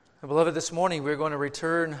Beloved, this morning we're going to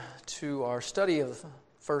return to our study of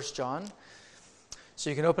 1 John.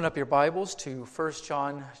 So you can open up your Bibles to 1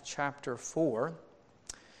 John chapter 4.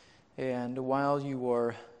 And while you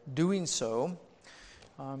are doing so,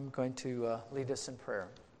 I'm going to lead us in prayer.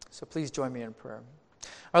 So please join me in prayer.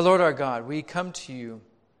 Our Lord, our God, we come to you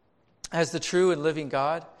as the true and living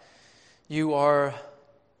God. You are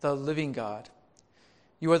the living God.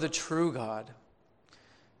 You are the true God.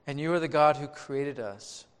 And you are the God who created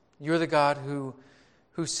us. You're the God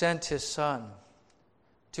who sent His Son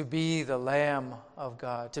to be the Lamb of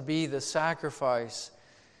God, to be the sacrifice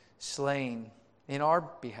slain in our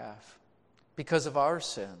behalf because of our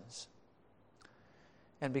sins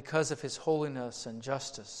and because of His holiness and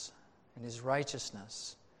justice and His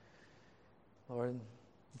righteousness. Lord,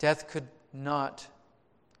 death could not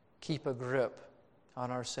keep a grip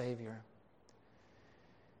on our Savior.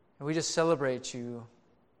 And we just celebrate you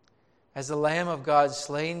as the Lamb of God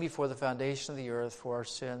slain before the foundation of the earth for our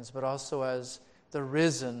sins, but also as the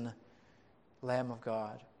risen Lamb of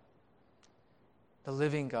God, the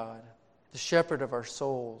living God, the shepherd of our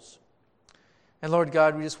souls. And Lord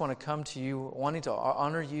God, we just want to come to you, wanting to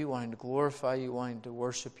honor you, wanting to glorify you, wanting to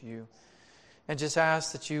worship you, and just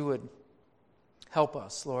ask that you would help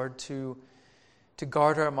us, Lord, to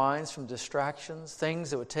guard our minds from distractions,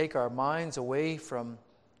 things that would take our minds away from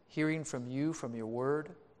hearing from you, from your word.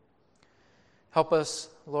 Help us,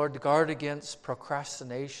 Lord, to guard against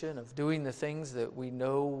procrastination of doing the things that we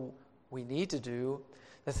know we need to do,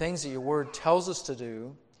 the things that your word tells us to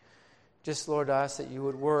do. Just, Lord, I ask that you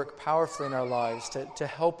would work powerfully in our lives to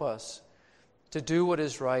help us to do what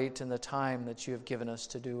is right in the time that you have given us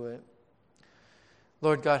to do it.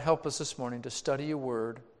 Lord God, help us this morning to study your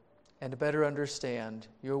word and to better understand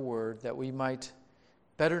your word, that we might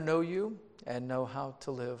better know you and know how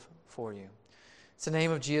to live for you. It's the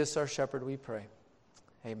name of Jesus, our shepherd, we pray.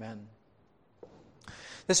 Amen.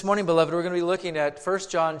 This morning, beloved, we're going to be looking at 1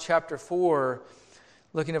 John chapter 4,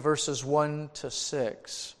 looking at verses 1 to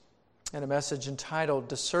 6, and a message entitled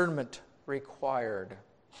Discernment Required.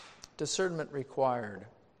 Discernment Required.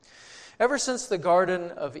 Ever since the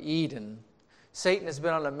Garden of Eden, Satan has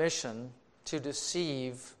been on a mission to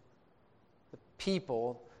deceive the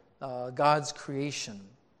people, God's creation.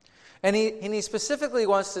 And he specifically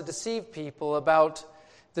wants to deceive people about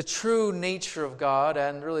the true nature of God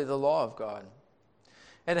and really the law of God.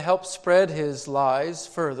 And to help spread his lies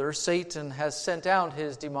further, Satan has sent out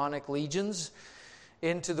his demonic legions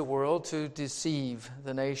into the world to deceive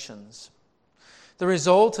the nations. The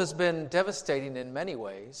result has been devastating in many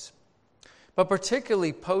ways, but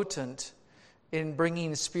particularly potent in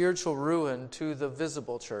bringing spiritual ruin to the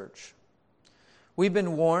visible church. We've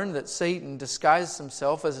been warned that Satan disguises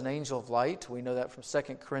himself as an angel of light. We know that from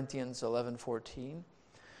 2 Corinthians 11:14.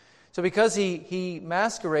 So because he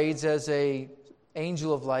masquerades as an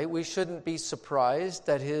angel of light, we shouldn't be surprised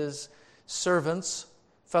that his servants,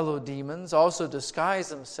 fellow demons, also disguise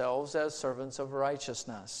themselves as servants of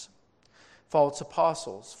righteousness. False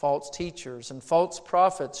apostles, false teachers, and false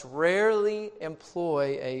prophets rarely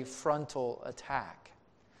employ a frontal attack.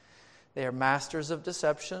 They are masters of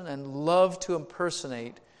deception and love to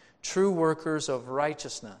impersonate true workers of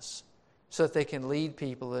righteousness so that they can lead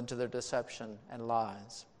people into their deception and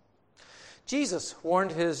lies. Jesus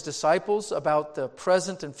warned his disciples about the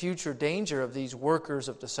present and future danger of these workers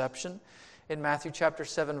of deception. In Matthew chapter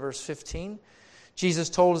 7, verse 15, Jesus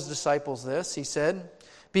told his disciples this. He said,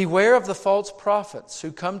 "Beware of the false prophets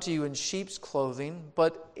who come to you in sheep's clothing,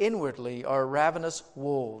 but inwardly are ravenous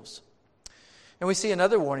wolves." And we see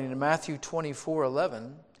another warning in Matthew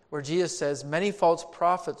 24:11, where Jesus says, "Many false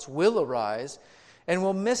prophets will arise and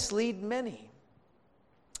will mislead many."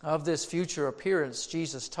 Of this future appearance,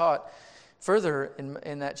 Jesus taught further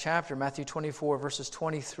in that chapter, Matthew 24, verses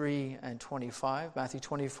 23 and 25. Matthew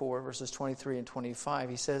 24, verses 23 and 25.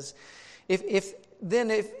 He says,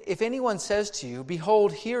 If anyone says to you,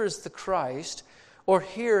 'Behold, here is the Christ,' or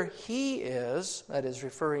 'Here he is,'" that is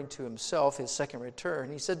referring to himself, his second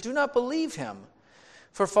return, he said, "Do not believe him.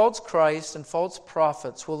 For false Christ and false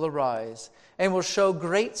prophets will arise and will show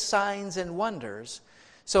great signs and wonders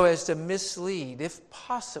so as to mislead, if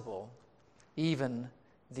possible, even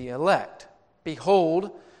the elect.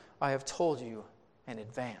 Behold, I have told you in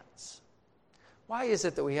advance." Why is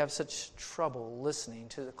it that we have such trouble listening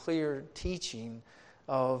to the clear teaching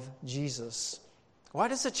of Jesus? Why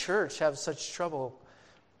does the church have such trouble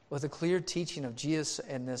with the clear teaching of Jesus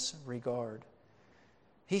in this regard?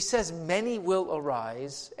 He says many will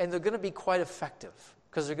arise, and they're going to be quite effective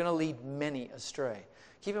because they're going to lead many astray.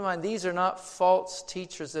 Keep in mind, these are not false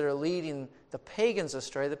teachers that are leading the pagans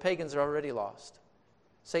astray. The pagans are already lost.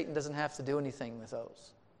 Satan doesn't have to do anything with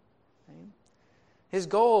those. Right? His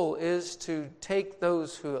goal is to take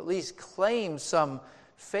those who at least claim some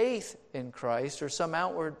faith in Christ or some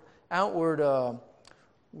outward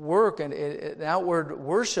work and an outward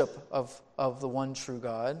worship of the one true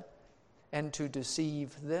God, and to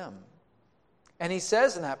deceive them. And he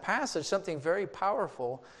says in that passage something very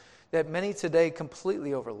powerful that many today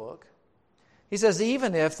completely overlook. He says,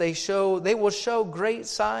 even if they will show great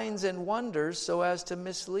signs and wonders so as to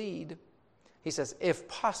mislead, he says, if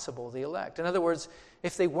possible, the elect. In other words,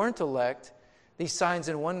 if they weren't elect, these signs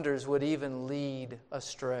and wonders would even lead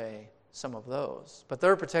astray some of those. But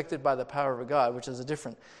they're protected by the power of God, which is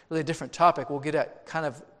a really different topic we'll get at kind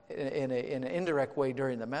of in an indirect way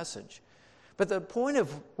during the message. But the point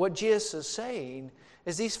of what Jesus is saying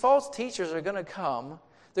is these false teachers are going to come.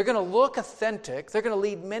 They're going to look authentic. They're going to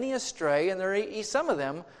lead many astray, and some of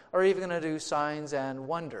them are even going to do signs and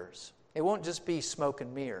wonders. It won't just be smoke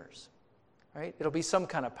and mirrors, right? It'll be some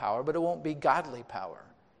kind of power, but it won't be godly power.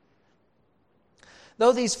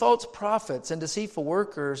 Though these false prophets and deceitful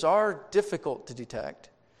workers are difficult to detect,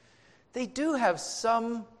 they do have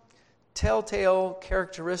some telltale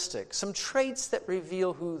characteristics, some traits that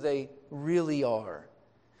reveal who they really are.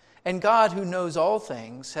 And God, who knows all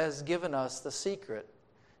things, has given us the secret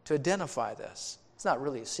to identify this. It's not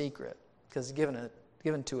really a secret because it's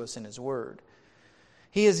given to us in His Word.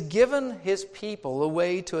 He has given His people a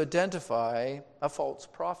way to identify a false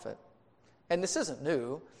prophet. And this isn't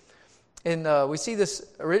new. We see this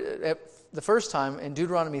the first time in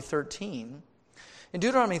Deuteronomy 13. In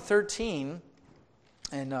Deuteronomy 13,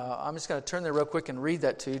 and I'm just going to turn there real quick and read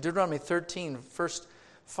that to you. Deuteronomy 13, first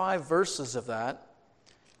 5 verses of that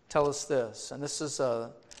tell us this. And this is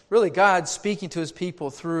really God speaking to His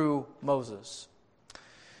people through Moses.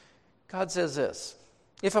 God says this: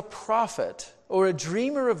 if a prophet or a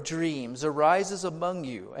dreamer of dreams arises among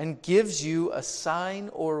you and gives you a sign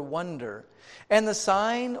or wonder, and the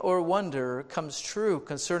sign or wonder comes true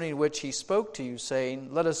concerning which he spoke to you, saying,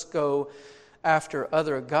 let us go after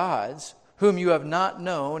other gods, whom you have not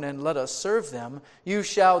known, and let us serve them, you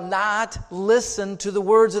shall not listen to the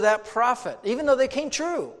words of that prophet, even though they came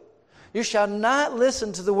true. You shall not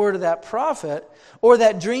listen to the word of that prophet or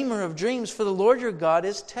that dreamer of dreams, for the Lord your God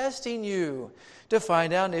is testing you to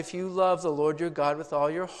find out if you love the Lord your God with all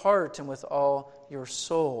your heart and with all your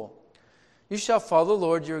soul. You shall follow the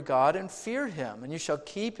Lord your God and fear Him, and you shall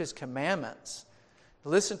keep His commandments.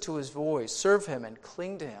 Listen to His voice, serve Him, and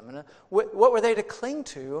cling to Him. And what were they to cling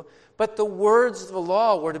to? But the words of the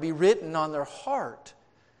law were to be written on their heart,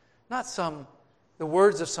 not the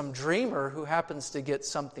words of some dreamer who happens to get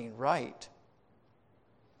something right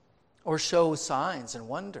or show signs and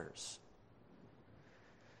wonders.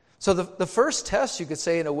 So the first test, you could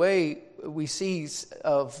say, in a way, we see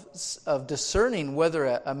of discerning whether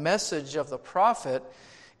a message of the prophet,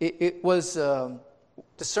 it was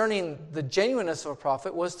discerning the genuineness of a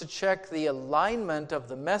prophet, was to check the alignment of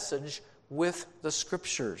the message with the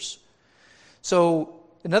Scriptures. So,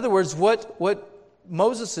 in other words, what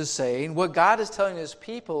Moses is saying, what God is telling His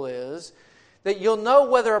people is that you'll know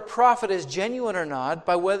whether a prophet is genuine or not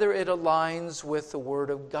by whether it aligns with the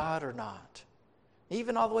Word of God or not.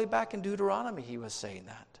 Even all the way back in Deuteronomy, he was saying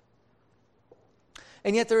that.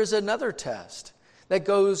 And yet there is another test that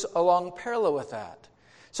goes along parallel with that.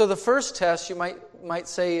 So the first test, you might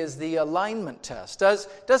say, is the alignment test. Does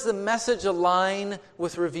the message align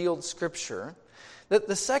with revealed Scripture?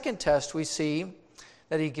 The second test we see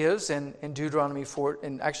that he gives in Deuteronomy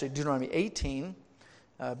 18,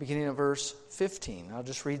 beginning of verse 15. I'll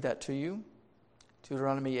just read that to you.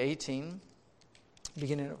 Deuteronomy 18,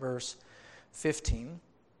 beginning at verse 15.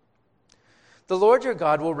 The Lord your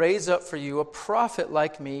God will raise up for you a prophet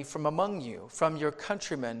like me from among you. From your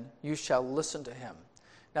countrymen you shall listen to him.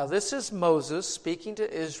 Now this is Moses speaking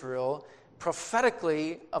to Israel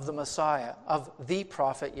prophetically of the Messiah, of the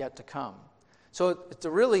prophet yet to come. So it's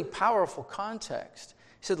a really powerful context.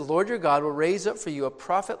 He said, the Lord your God will raise up for you a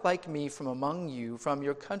prophet like me from among you, from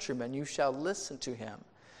your countrymen. You shall listen to him.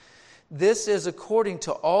 This is according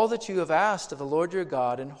to all that you have asked of the Lord your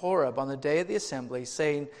God in Horeb on the day of the assembly,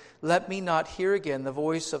 saying, let me not hear again the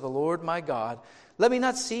voice of the Lord my God. Let me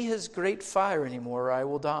not see his great fire anymore, or I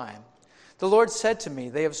will die. The Lord said to me,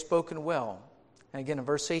 they have spoken well. And again in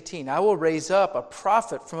verse 18, I will raise up a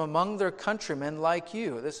prophet from among their countrymen like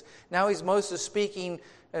you. Now Moses speaking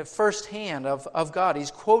firsthand of God. He's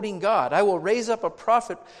quoting God. I will raise up a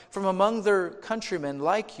prophet from among their countrymen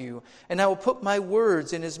like you, and I will put my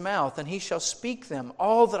words in his mouth, and he shall speak them,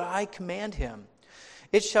 all that I command him.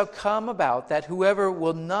 It shall come about that whoever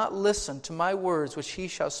will not listen to my words which he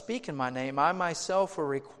shall speak in my name, I myself will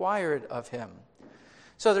require it of him.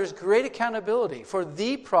 So there's great accountability. For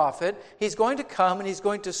the prophet, he's going to come and he's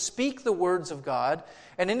going to speak the words of God,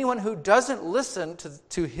 and anyone who doesn't listen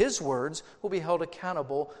to his words will be held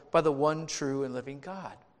accountable by the one true and living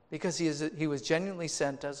God, because he was genuinely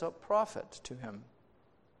sent as a prophet to him.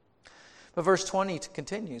 But verse 20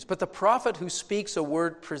 continues, "But the prophet who speaks a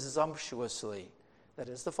word presumptuously," that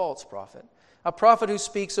is the false prophet, "a prophet who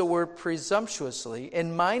speaks a word presumptuously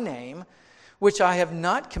in my name, which I have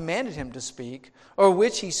not commanded him to speak, or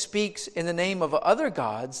which he speaks in the name of other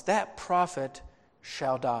gods, that prophet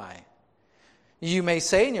shall die. You may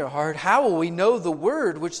say in your heart, how will we know the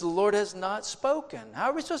word which the Lord has not spoken?"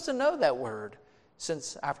 How are we supposed to know that word?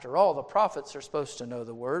 Since, after all, the prophets are supposed to know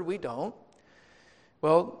the word. We don't.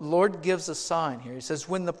 Well, the Lord gives a sign here. He says,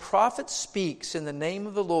 "When the prophet speaks in the name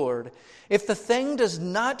of the Lord, if the thing does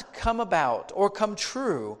not come about or come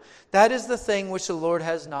true, that is the thing which the Lord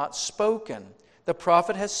has not spoken. The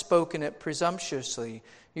prophet has spoken it presumptuously.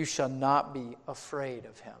 You shall not be afraid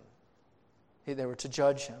of him." They were to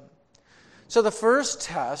judge him. So the first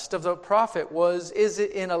test of the prophet was, is it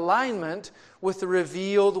in alignment with the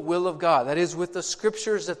revealed will of God? That is, with the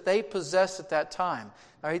scriptures that they possessed at that time.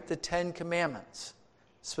 All right, the 10 Commandments.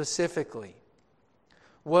 Specifically,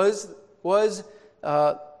 was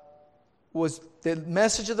the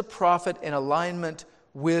message of the prophet in alignment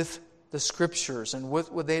with the Scriptures and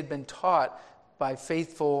with what they had been taught by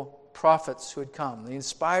faithful prophets who had come, the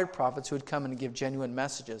inspired prophets who had come and give genuine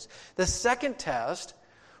messages? The second test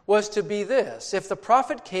was to be this: if the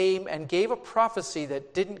prophet came and gave a prophecy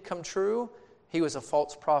that didn't come true, he was a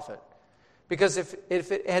false prophet. Because if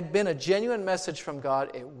it had been a genuine message from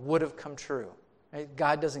God, it would have come true.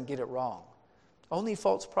 God doesn't get it wrong. Only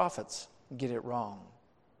false prophets get it wrong.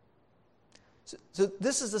 So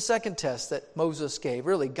this is the second test that Moses gave,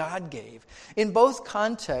 really God gave. In both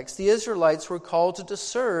contexts, the Israelites were called to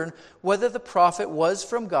discern whether the prophet was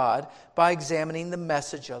from God by examining the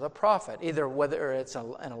message of the prophet, either whether it's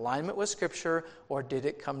in alignment with Scripture or did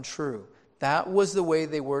it come true. That was the way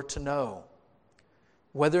they were to know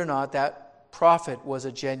whether or not that prophet was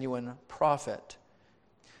a genuine prophet.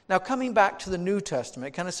 Now, coming back to the New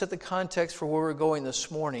Testament, kind of set the context for where we're going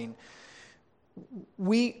this morning.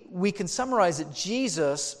 We can summarize that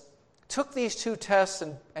Jesus took these two tests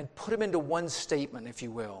and put them into one statement, if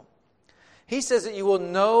you will. He says that you will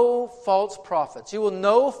know false prophets. You will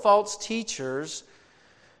know false teachers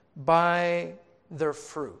by their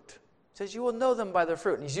fruit. He says you will know them by their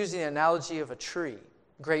fruit. And he's using the analogy of a tree.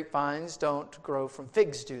 Grapevines don't grow from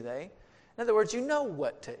figs, do they? In other words, you know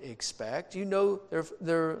what to expect. You know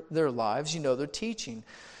their lives. You know their teaching.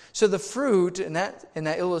 So the fruit in that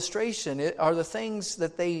illustration are the things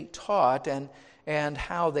that they taught and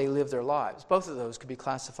how they lived their lives. Both of those could be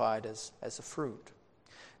classified as a fruit.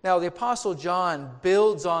 Now, the Apostle John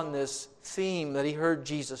builds on this theme that he heard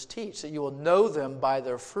Jesus teach, that you will know them by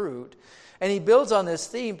their fruit. And he builds on this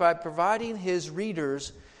theme by providing his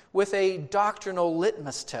readers with a doctrinal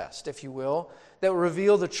litmus test, if you will, that will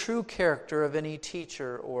reveal the true character of any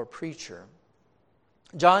teacher or preacher.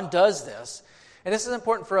 John does this, and this is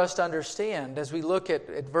important for us to understand as we look at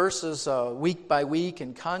verses week by week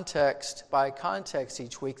and context by context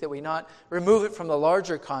each week, that we not remove it from the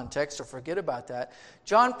larger context or forget about that.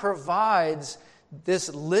 John provides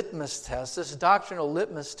this litmus test, this doctrinal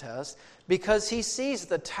litmus test, because he sees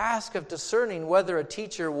the task of discerning whether a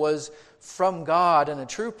teacher was from God and a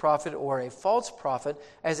true prophet or a false prophet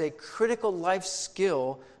as a critical life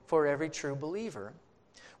skill for every true believer.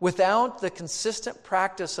 Without the consistent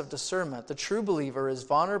practice of discernment, the true believer is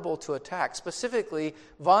vulnerable to attack, specifically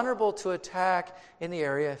vulnerable to attack in the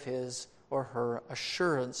area of his or her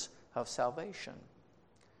assurance of salvation.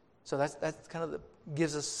 So that's kind of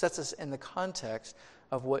sets us in the context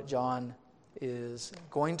of what John is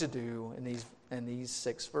going to do in these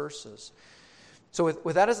 6 verses. So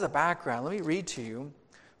with that as the background, let me read to you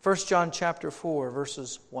 1 John chapter 4,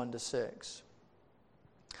 verses 1 to 6.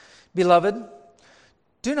 Beloved,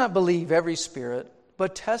 do not believe every spirit,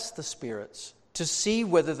 but test the spirits to see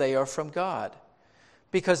whether they are from God,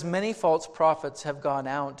 because many false prophets have gone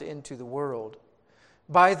out into the world.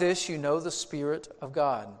 By this you know the Spirit of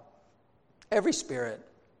God. Every spirit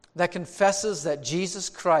that confesses that Jesus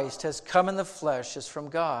Christ has come in the flesh is from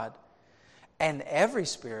God, and every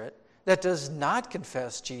spirit that does not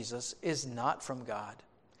confess Jesus is not from God.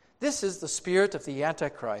 This is the spirit of the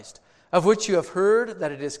Antichrist, of which you have heard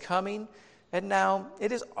that it is coming, and now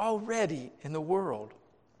it is already in the world.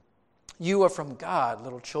 You are from God,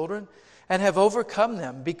 little children, and have overcome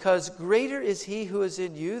them, because greater is he who is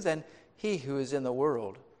in you than he who is in the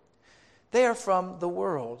world. They are from the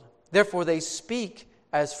world. Therefore they speak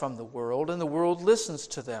as from the world, and the world listens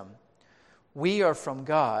to them. we are from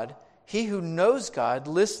God. He who knows God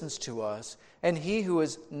listens to us, and he who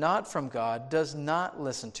is not from God does not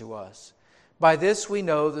listen to us. By this we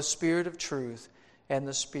know the spirit of truth and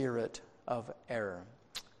the spirit of error."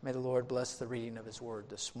 May the Lord bless the reading of his word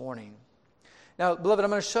this morning. Now, beloved, I'm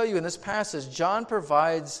going to show you in this passage, John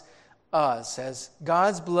provides us, as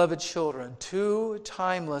God's beloved children, two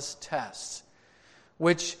timeless tests,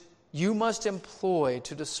 which you must employ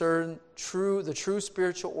to discern the true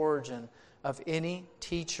spiritual origin of any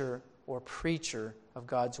teacher or preacher of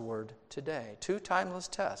God's word today. Two timeless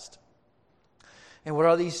tests. And what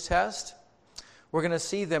are these tests? We're going to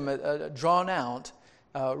see them drawn out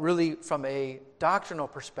really from a doctrinal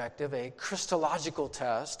perspective, a Christological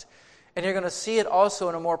test. And you're going to see it also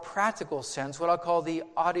in a more practical sense, what I'll call the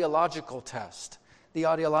audiological test. The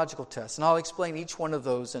audiological test. And I'll explain each one of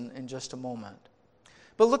those in just a moment.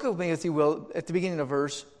 But look with me, if you will, at the beginning of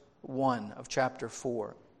verse 1 of chapter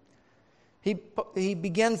 4. He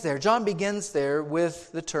begins there. John begins there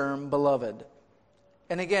with the term beloved.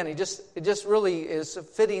 And again, it just really is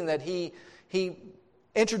fitting that he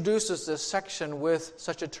introduces this section with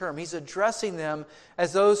such a term. He's addressing them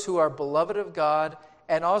as those who are beloved of God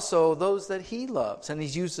and also those that he loves. And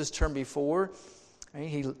he's used this term before.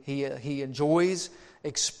 He enjoys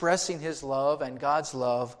expressing his love and God's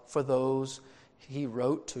love for those he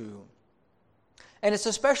wrote to. And it's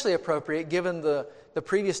especially appropriate given the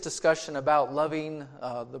previous discussion about loving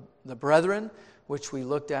the brethren, which we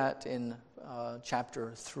looked at in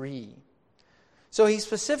chapter 3. So he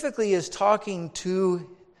specifically is talking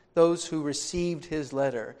to those who received his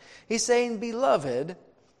letter. He's saying, "Beloved,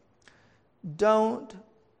 do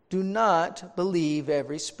not believe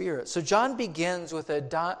every spirit." So John begins with a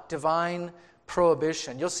divine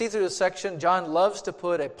prohibition. You'll see through the section, John loves to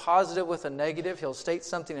put a positive with a negative. He'll state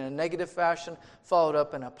something in a negative fashion, followed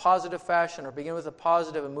up in a positive fashion, or begin with a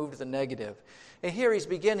positive and move to the negative. And here he's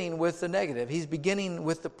beginning with the negative. He's beginning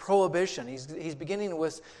with the prohibition. He's beginning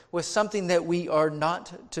with something that we are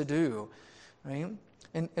not to do. Right?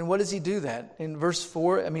 And what does he do that? In verse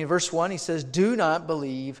 1, he says, "Do not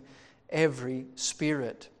believe every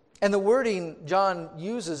spirit." And the wording John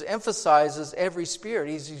uses emphasizes every spirit.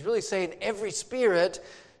 He's really saying every spirit,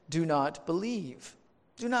 do not believe.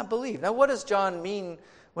 Do not believe. Now, what does John mean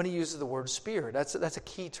when he uses the word spirit? That's a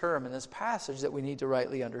key term in this passage that we need to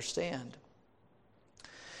rightly understand.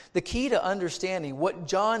 The key to understanding what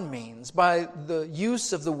John means by the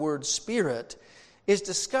use of the word spirit is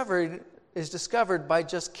discovered by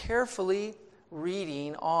just carefully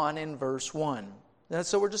reading on in verse 1. And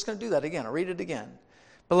so we're just going to do that again. I'll read it again.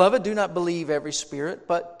 "Beloved, do not believe every spirit,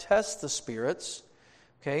 but test the spirits."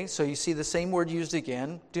 Okay, so you see the same word used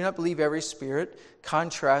again. Do not believe every spirit,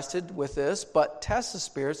 contrasted with this, but test the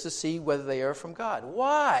spirits to see whether they are from God.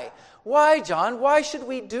 Why? Why, John? Why should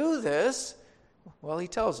we do this? Well, he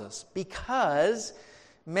tells us, because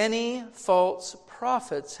many false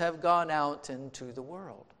prophets have gone out into the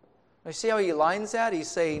world. You see how he lines that? He's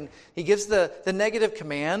saying, he gives the negative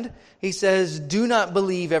command. He says, do not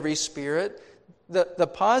believe every spirit. The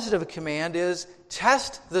positive command is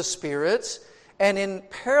test the spirits. And in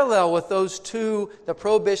parallel with those two, the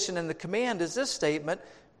prohibition and the command, is this statement,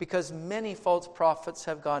 because many false prophets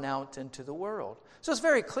have gone out into the world. So it's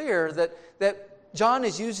very clear that John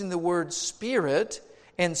is using the word spirit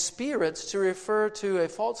and spirits to refer to a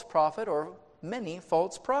false prophet or many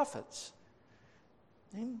false prophets.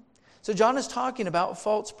 So John is talking about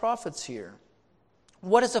false prophets here.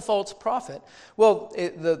 What is a false prophet? Well,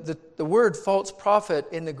 the word false prophet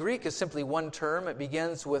in the Greek is simply one term. It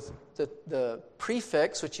begins with the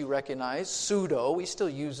prefix, which you recognize, pseudo. We still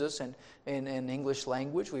use this in English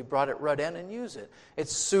language. We brought it right in and use it.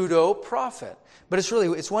 It's pseudo-prophet. But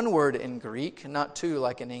it's one word in Greek, not two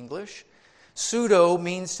like in English. Pseudo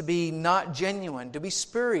means to be not genuine, to be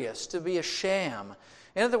spurious, to be a sham.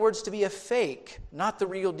 In other words, to be a fake, not the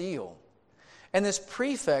real deal. And this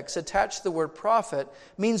prefix attached to the word prophet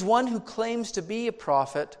means one who claims to be a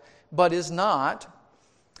prophet but is not.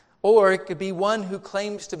 Or it could be one who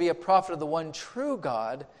claims to be a prophet of the one true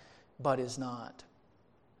God but is not.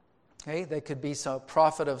 Okay, they could be a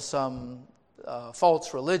prophet of some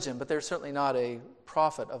false religion, but they're certainly not a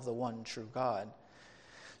prophet of the one true God.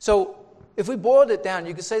 So if we boiled it down,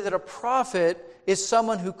 you could say that a prophet is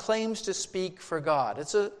someone who claims to speak for God.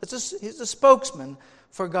 He's a spokesman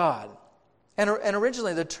for God. And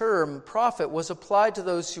originally the term prophet was applied to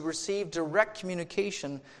those who received direct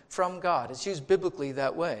communication from God. It's used biblically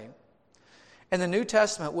that way. And the New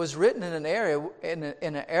Testament was written in an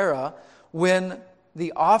era when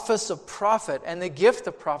the office of prophet and the gift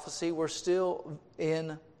of prophecy were still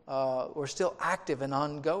active and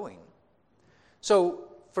ongoing. So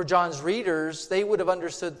for John's readers, they would have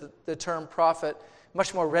understood the term prophet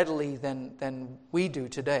much more readily than we do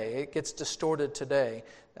today. It gets distorted today.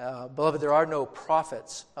 Beloved, there are no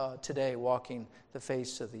prophets today walking the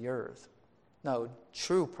face of the earth. No,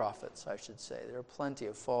 true prophets, I should say. There are plenty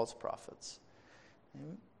of false prophets.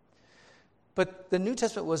 But the New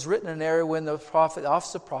Testament was written in an era when the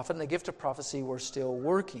office of prophet and the gift of prophecy were still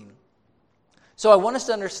working. So I want us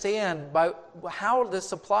to understand by how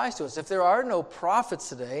this applies to us. If there are no prophets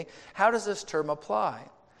today, how does this term apply?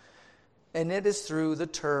 And it is through the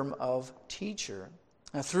term of teacher.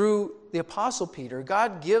 Now, through the Apostle Peter,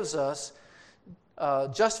 God gives us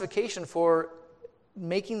justification for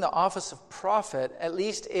making the office of prophet, at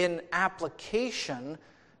least in application,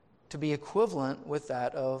 to be equivalent with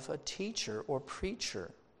that of a teacher or preacher.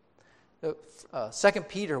 2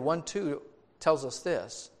 Peter 1:2 tells us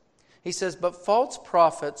this. He says, "But false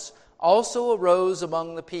prophets also arose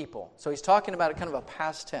among the people." So he's talking about it kind of a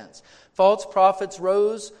past tense. False prophets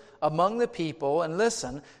rose among the people, and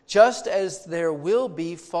listen, just as there will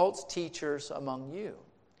be false teachers among you.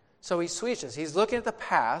 So he switches. He's looking at the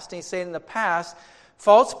past, and he's saying in the past,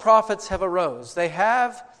 false prophets have arose. They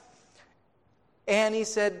have, and he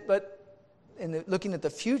said, but looking at the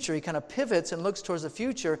future, he kind of pivots and looks towards the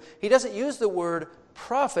future. He doesn't use the word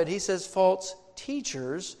prophet. He says false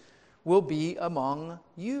teachers will be among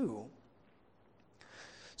you.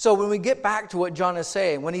 So when we get back to what John is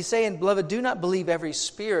saying, when he's saying, beloved, do not believe every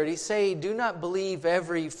spirit, he's saying, do not believe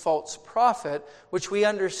every false prophet, which we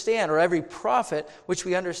understand, or every prophet, which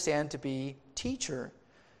we understand to be teacher.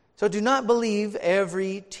 So do not believe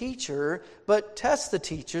every teacher, but test the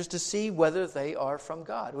teachers to see whether they are from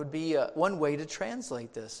God. Would be one way to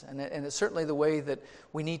translate this, and it's certainly the way that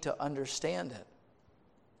we need to understand it.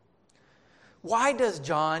 Why does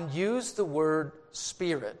John use the word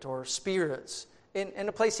spirit or spirits in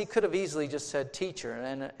a place he could have easily just said teacher,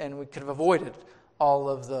 and we could have avoided all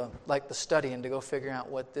of the studying to go figure out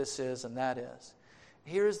what this is and that is?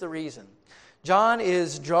 Here's the reason. John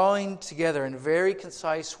is drawing together in a very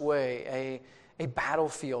concise way a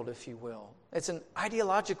battlefield, if you will. It's an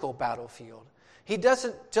ideological battlefield. He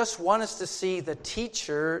doesn't just want us to see the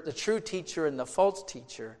teacher, the true teacher, and the false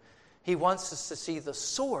teacher. He wants us to see the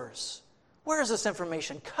source. Where is this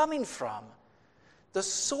information coming from? The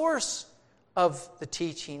source of the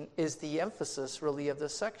teaching is the emphasis, really, of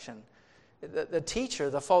this section. The teacher,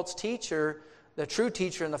 the false teacher, the true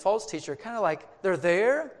teacher, and the false teacher, kind of like they're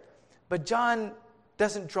there, but John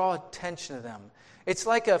doesn't draw attention to them. It's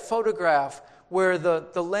like a photograph where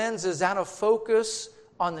the lens is out of focus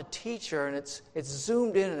on the teacher, and it's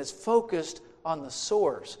zoomed in and it's focused on the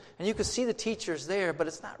source. And you can see the teachers there, but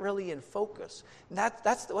it's not really in focus. And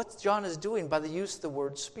that's what John is doing by the use of the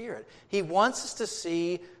word spirit. He wants us to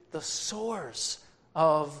see the source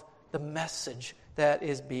of the message that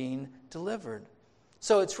is being delivered.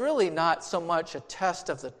 So it's really not so much a test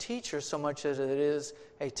of the teacher so much as it is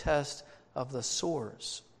a test of the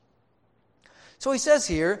source. So he says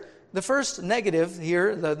here, the first negative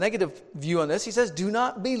here, the negative view on this, he says, do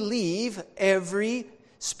not believe every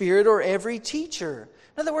spirit or every teacher.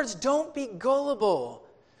 In other words, don't be gullible.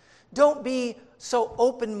 Don't be so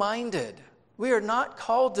open-minded. We are not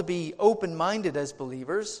called to be open-minded as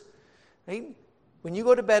believers. Right? When you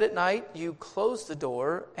go to bed at night, you close the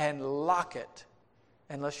door and lock it,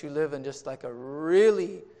 unless you live in just like a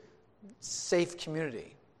really safe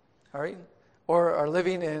community, all right? Or are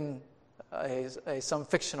living in some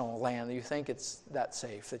fictional land that you think it's that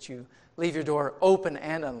safe, that you leave your door open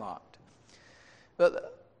and unlocked.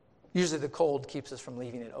 But usually the cold keeps us from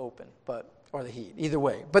leaving it open, or the heat, either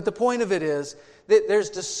way. But the point of it is that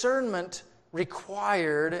there's discernment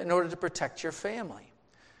required in order to protect your family.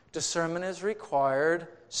 Discernment is required,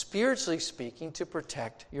 spiritually speaking, to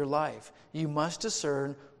protect your life. You must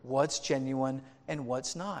discern what's genuine and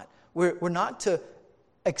what's not. We're not to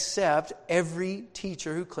accept every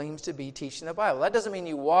teacher who claims to be teaching the Bible. That doesn't mean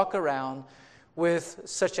you walk around with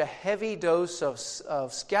such a heavy dose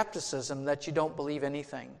of skepticism that you don't believe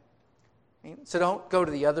anything. So don't go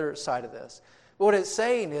to the other side of this. But what it's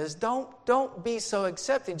saying is don't be so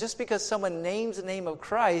accepting. Just because someone names the name of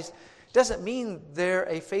Christ doesn't mean they're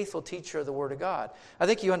a faithful teacher of the Word of God. I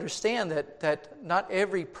think you understand that not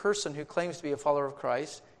every person who claims to be a follower of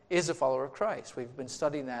Christ is a follower of Christ. We've been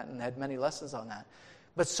studying that and had many lessons on that.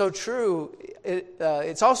 But so true,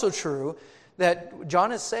 it's also true that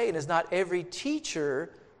John is saying is not every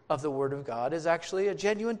teacher of the Word of God is actually a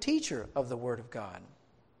genuine teacher of the Word of God.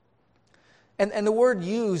 And the word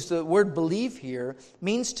used, the word believe here,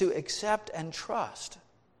 means to accept and trust.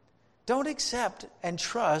 Don't accept and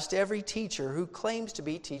trust every teacher who claims to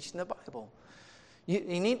be teaching the Bible. You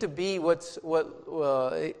need to be what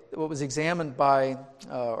was examined by,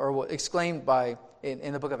 or what exclaimed by,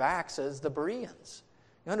 in the book of Acts as the Bereans.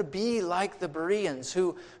 You want to be like the Bereans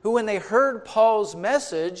who when they heard Paul's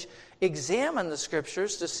message, examined the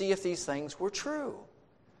Scriptures to see if these things were true.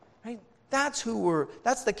 Right? That's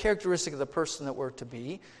the characteristic of the person that we're to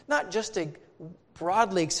be. Not just a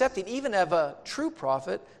broadly accepting, even of a true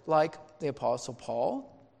prophet like the Apostle Paul.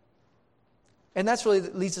 And that's really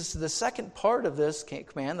leads us to the second part of this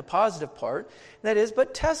command, the positive part. That is,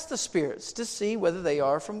 but test the spirits to see whether they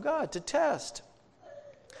are from God, to test.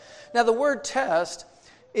 Now the word test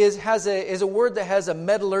is a word that has a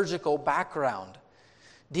metallurgical background.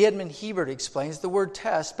 D. Edmund Hebert explains the word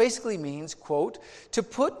test basically means, quote, to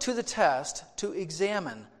put to the test, to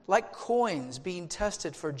examine, like coins being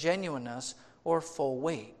tested for genuineness or full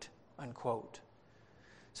weight, unquote.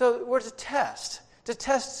 So we're to test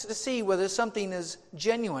to see whether something is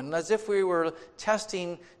genuine, as if we were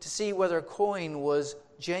testing to see whether a coin was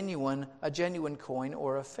genuine, a genuine coin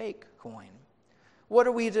or a fake coin. What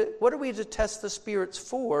are we to test the spirits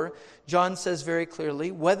for? John says very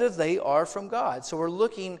clearly, whether they are from God. So we're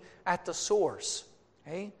looking at the source.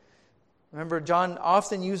 Okay? Remember, John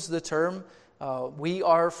often uses the term, we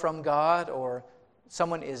are from God, or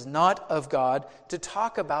someone is not of God, to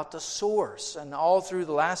talk about the source. And all through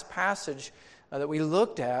the last passage that we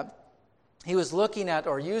looked at, he was looking at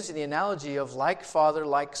or using the analogy of like father,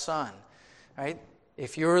 like son. Right?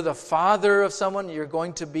 If you're the father of someone, you're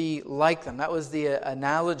going to be like them. That was the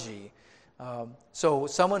analogy. So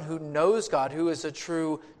someone who knows God, who is a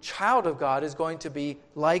true child of God, is going to be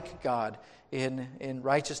like God in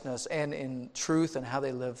righteousness and in truth and how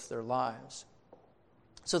they live their lives.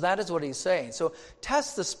 So that is what he's saying. So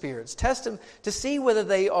test the spirits. Test them to see whether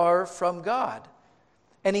they are from God.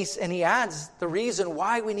 And he adds the reason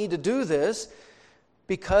why we need to do this,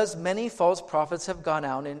 because many false prophets have gone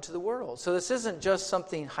out into the world. So this isn't just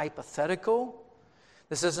something hypothetical.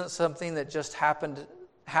 This isn't something that just happened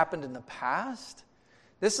in the past.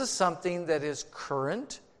 This is something that is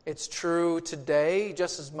current. It's true today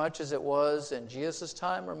just as much as it was in Jesus'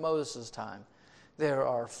 time or Moses' time. There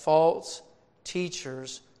are false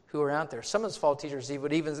teachers who are out there. Some of those false teachers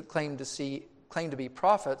would even claim to be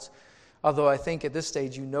prophets, although I think at this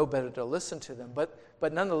stage you know better to listen to them.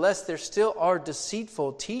 But nonetheless, there still are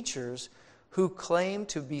deceitful teachers who claim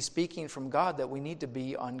to be speaking from God that we need to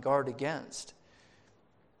be on guard against.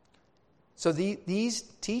 So these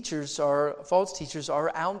false teachers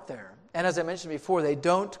are out there. And as I mentioned before, they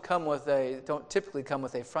don't typically come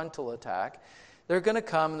with a frontal attack. They're going to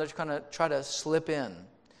come and they're going to try to slip in.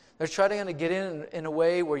 They're trying to get in a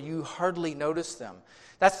way where you hardly notice them.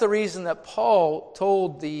 That's the reason that Paul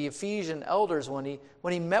told the Ephesian elders when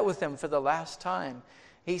he met with them for the last time.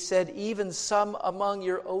 He said, even some among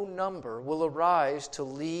your own number will arise to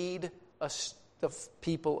lead the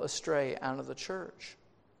people astray out of the church.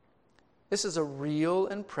 This is a real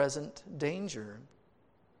and present danger.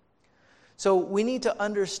 So we need to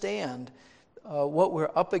understand what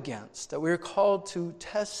we're up against, that we're called to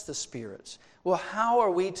test the spirits. Well, how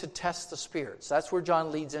are we to test the spirits? That's where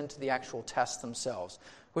John leads into the actual tests themselves,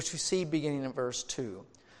 which we see beginning in verse 2.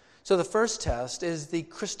 So the first test is the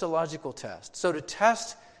Christological test. So to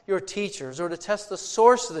test your teachers, or to test the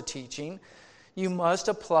source of the teaching, you must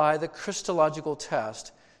apply the Christological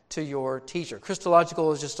test to your teacher.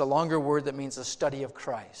 Christological is just a longer word that means a study of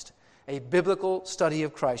Christ, a biblical study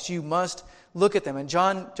of Christ. You must look at them. And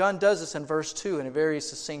John does this in verse 2 in a very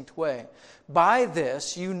succinct way. By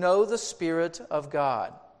this you know the Spirit of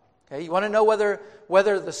God. Okay, you want to know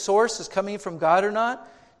whether the source is coming from God or not?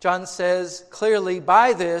 John says clearly,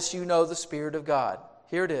 by this you know the Spirit of God.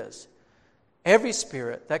 Here it is. Every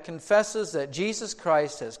spirit that confesses that Jesus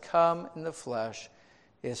Christ has come in the flesh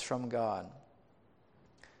is from God.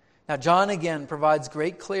 Now, John again provides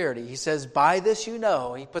great clarity. He says, by this you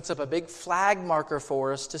know. He puts up a big flag marker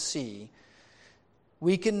for us to see.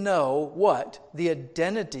 We can know what? The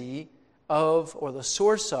identity of, or the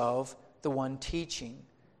source of, the one teaching.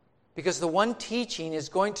 Because the one teaching is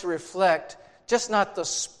going to reflect just not the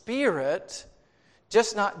Spirit,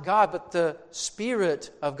 just not God, but the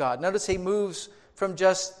Spirit of God. Notice he moves from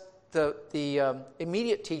just the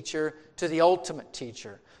immediate teacher to the ultimate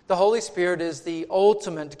teacher. The Holy Spirit is the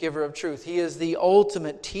ultimate giver of truth. He is the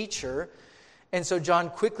ultimate teacher. And so John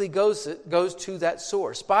quickly goes to that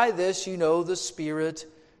source. By this you know the Spirit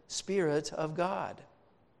of God.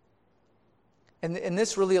 And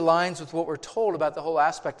this really aligns with what we're told about the whole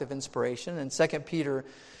aspect of inspiration. In 2 Peter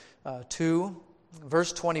 2,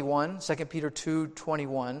 verse 21, 2 Peter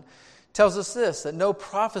 2:21, tells us this, that no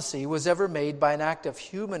prophecy was ever made by an act of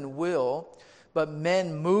human will, but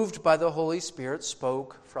men moved by the Holy Spirit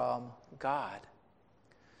spoke from God.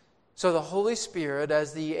 So the Holy Spirit,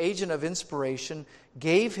 as the agent of inspiration,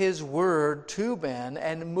 gave His word to men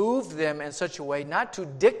and moved them in such a way not to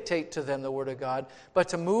dictate to them the word of God, but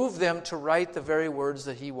to move them to write the very words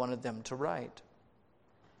that He wanted them to write.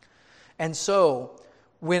 And so,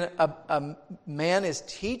 when a man is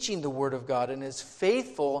teaching the Word of God and is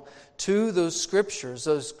faithful to those Scriptures,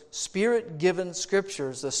 those Spirit-given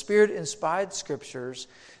Scriptures, the Spirit-inspired Scriptures,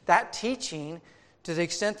 that teaching, to the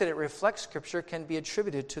extent that it reflects Scripture, can be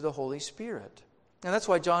attributed to the Holy Spirit. And that's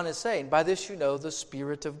why John is saying, by this you know the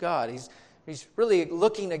Spirit of God. He's really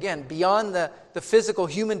looking, again, beyond the physical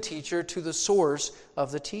human teacher to the source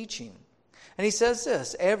of the teaching. And he says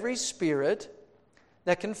this, every spirit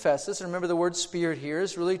that confesses, and remember the word spirit here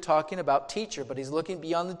is really talking about teacher, but he's looking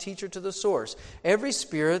beyond the teacher to the source. Every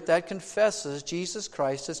spirit that confesses Jesus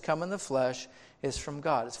Christ has come in the flesh is from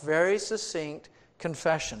God. It's very succinct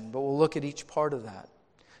confession, but we'll look at each part of that.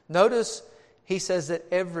 Notice he says that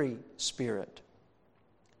every spirit,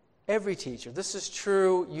 every teacher, this is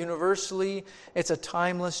true universally. It's a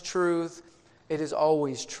timeless truth. It is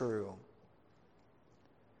always true.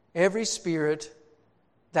 Every spirit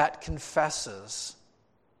that confesses.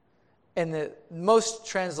 And the most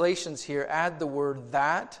translations here add the word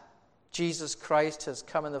that Jesus Christ has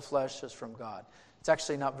come in the flesh is from God. It's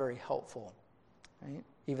actually not very helpful. Right?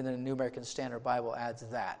 Even the New American Standard Bible adds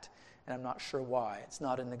that. And I'm not sure why. It's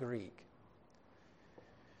not in the Greek.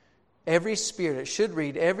 Every spirit, it should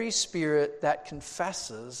read, every spirit that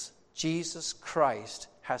confesses Jesus Christ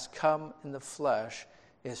has come in the flesh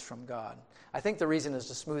is from God. I think the reason is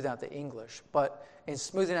to smooth out the English. But in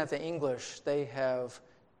smoothing out the English, they have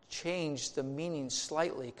changed the meaning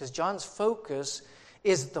slightly, because John's focus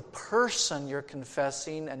is the person you're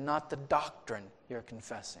confessing and not the doctrine you're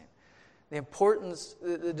confessing. The importance,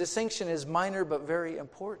 the distinction is minor but very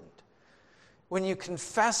important. When you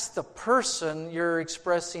confess the person, you're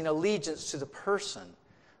expressing allegiance to the person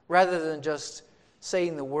rather than just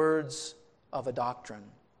saying the words of a doctrine.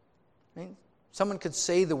 I mean, someone could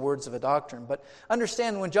say the words of a doctrine, but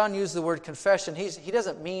understand when John used the word confession, he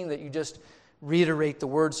doesn't mean that you just reiterate the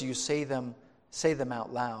words, you say them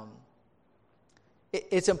out loud.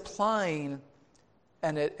 It's implying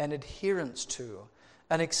an adherence to,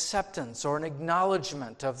 an acceptance or an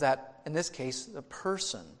acknowledgement of that, in this case, the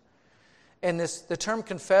person. And the term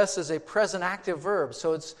confess is a present active verb,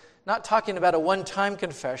 so it's not talking about a one-time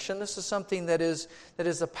confession. This is something that is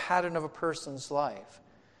a pattern of a person's life.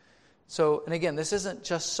 So, and again, this isn't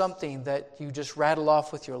just something that you just rattle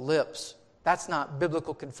off with your lips. That's not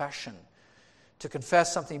biblical confession. To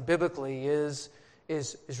confess something biblically is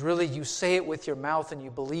really you say it with your mouth and you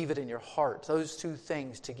believe it in your heart. Those two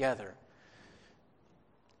things together.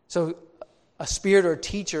 So a spirit or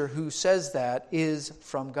teacher who says that is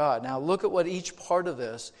from God. Now look at what each part of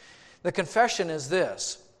this. The confession is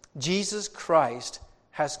this: Jesus Christ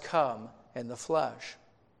has come in the flesh.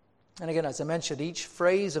 And again, as I mentioned, each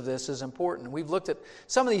phrase of this is important. We've looked at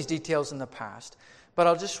some of these details in the past, but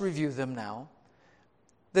I'll just review them now.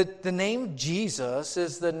 The name Jesus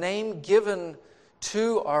is the name given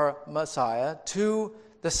to our Messiah, to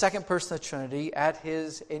the second person of the Trinity at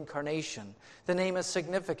His incarnation. The name is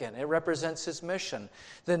significant. It represents His mission.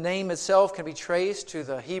 The name itself can be traced to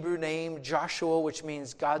the Hebrew name Joshua, which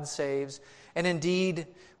means God saves. And indeed,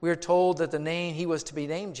 we are told that the name He was to be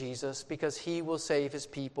named Jesus because He will save His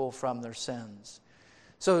people from their sins.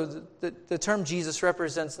 So the term Jesus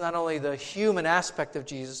represents not only the human aspect of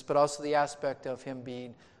Jesus, but also the aspect of Him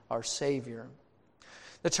being our Savior.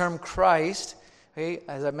 The term Christ,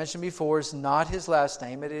 as I mentioned before, is not His last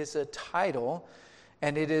name. It is a title,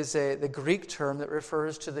 and it is the Greek term that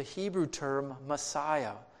refers to the Hebrew term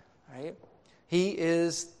Messiah. Right? He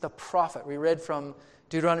is the prophet. We read from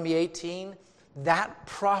Deuteronomy 18. That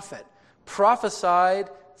prophet,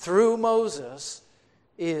 prophesied through Moses,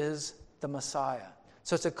 is the Messiah.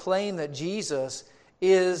 So it's a claim that Jesus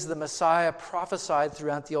is the Messiah prophesied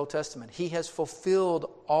throughout the Old Testament. He has fulfilled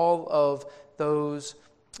all of those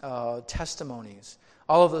testimonies,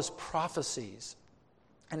 all of those prophecies.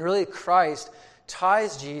 And really Christ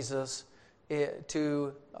ties Jesus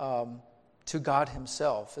to God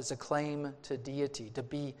Himself as a claim to deity, to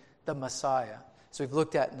be the Messiah. So we've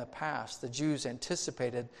looked at in the past, the Jews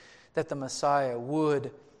anticipated that the Messiah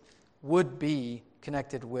would be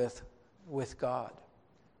connected with God.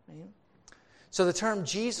 Right? So the term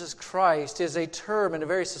Jesus Christ is a term in a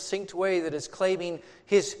very succinct way that is claiming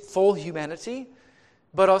His full humanity,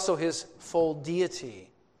 but also His full deity.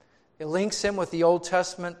 It links Him with the Old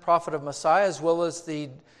Testament prophet of Messiah, as well as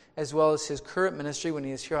His current ministry when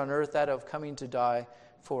He is here on earth, that of coming to die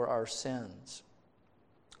for our sins.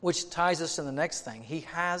 Which ties us to the next thing. He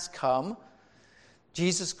has come.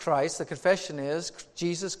 Jesus Christ, the confession is,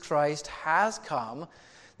 Jesus Christ has come,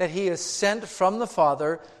 that he is sent from the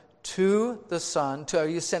Father to the Son.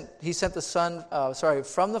 He sent the Son,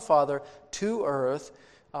 from the Father to earth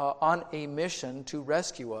on a mission to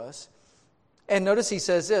rescue us. And notice he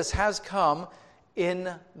says this, has come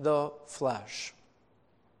in the flesh.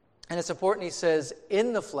 And it's important he says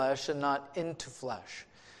in the flesh and not into flesh.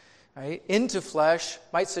 Right? Into flesh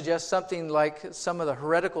might suggest something like some of the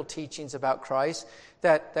heretical teachings about Christ,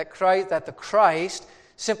 that the Christ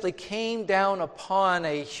simply came down upon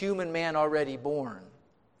a human man already born.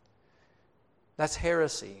 That's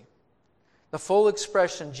heresy. The full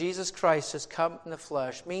expression, Jesus Christ has come in the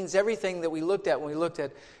flesh, means everything that we looked at when we looked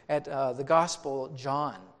at the Gospel of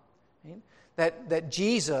John. Right? That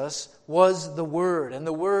Jesus was the Word, and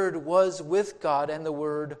the Word was with God, and the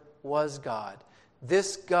Word was God.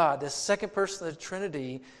 This God, this second person of the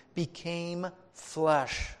Trinity, became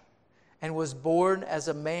flesh and was born as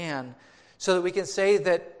a man, so that we can say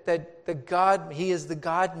that the God, he is the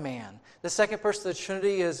God-man. The second person of the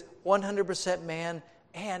Trinity is 100% man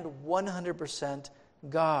and 100%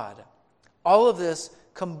 God. All of this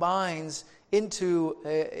combines into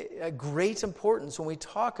a great importance when we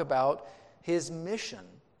talk about his mission.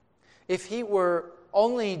 If he were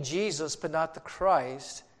only Jesus but not the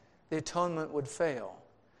Christ, the atonement would fail.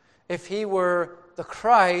 If he were the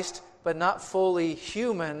Christ but not fully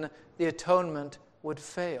human, the atonement would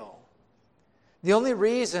fail. The only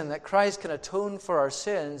reason that Christ can atone for our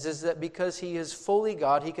sins is that because he is fully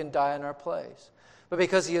God, he can die in our place. But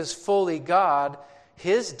because he is fully God,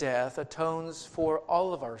 his death atones for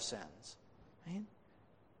all of our sins. Right?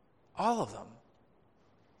 All of them.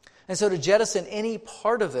 And so to jettison any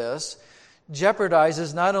part of this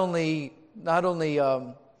jeopardizes not only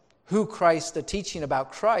who Christ, the teaching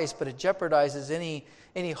about Christ, but it jeopardizes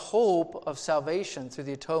any hope of salvation through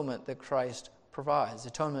the atonement that Christ provides.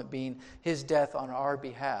 Atonement being his death on our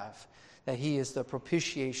behalf, that he is the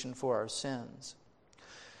propitiation for our sins.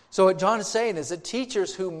 So what John is saying is that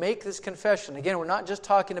teachers who make this confession, again, we're not just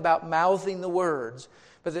talking about mouthing the words,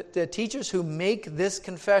 but the teachers who make this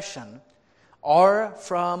confession are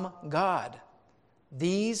from God.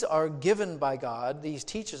 These are given by God, these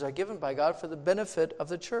teachers are given by God for the benefit of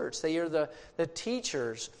the church. They are the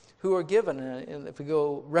teachers who are given, and if we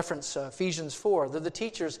go reference Ephesians 4, they're the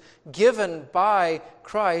teachers given by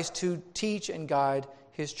Christ to teach and guide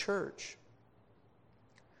his church.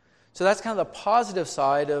 So that's kind of the positive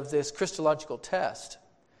side of this Christological test.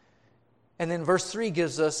 And then verse 3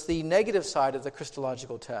 gives us the negative side of the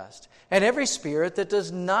Christological test. And every spirit that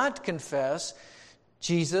does not confess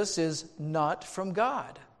Jesus is not from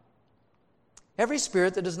God. Every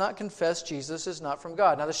spirit that does not confess Jesus is not from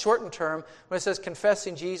God. Now the shortened term, when it says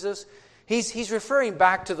confessing Jesus, he's referring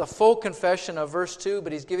back to the full confession of verse 2,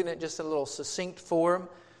 but he's giving it just a little succinct form.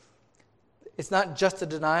 It's not just the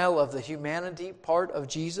denial of the humanity part of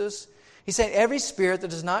Jesus. He's saying every spirit that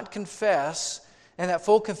does not confess, and that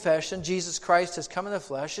full confession, Jesus Christ has come in the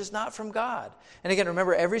flesh, is not from God. And again,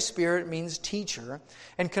 remember, every spirit means teacher.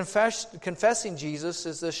 And confessing Jesus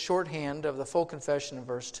is the shorthand of the full confession in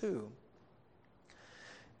verse 2.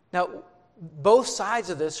 Now, both sides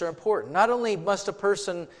of this are important. Not only must a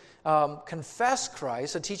person confess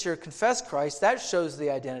Christ, a teacher confess Christ, that shows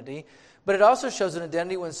the identity, but it also shows an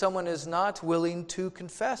identity when someone is not willing to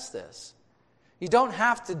confess this. You don't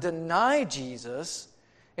have to deny Jesus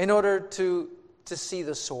in order to see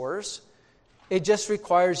the source. It just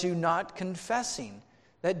requires you not confessing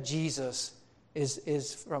that Jesus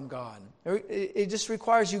is from God. It just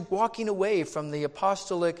requires you walking away from the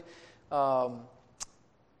apostolic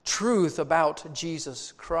truth about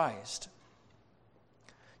Jesus Christ.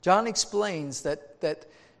 John explains that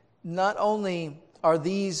not only are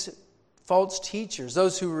these false teachers,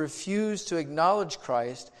 those who refuse to acknowledge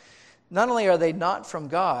Christ, not only are they not from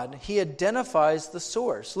God, he identifies the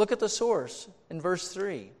source. Look at the source in verse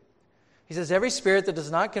 3. He says, every spirit that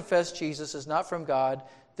does not confess Jesus is not from God.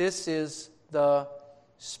 This is the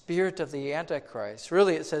spirit of the Antichrist.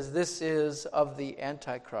 Really, it says this is of the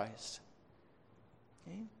Antichrist.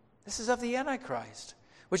 Okay? This is of the Antichrist.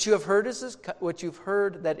 What you have heard what you've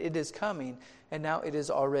heard that it is coming, and now it is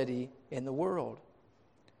already in the world.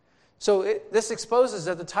 So this exposes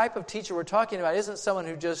that the type of teacher we're talking about isn't someone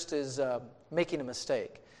who just is making a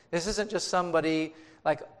mistake. This isn't just somebody,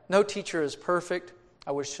 like, no teacher is perfect.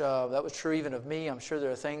 I wish that was true even of me. I'm sure there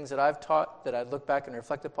are things that I've taught that I'd look back and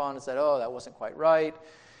reflect upon and said, oh, that wasn't quite right,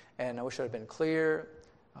 and I wish I had been clear.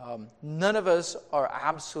 None of us are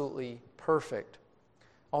absolutely perfect.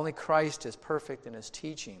 Only Christ is perfect in his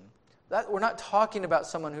teaching. We're not talking about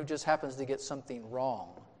someone who just happens to get something wrong.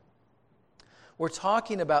 We're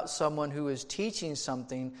talking about someone who is teaching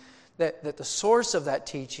something that the source of that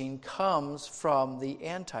teaching comes from the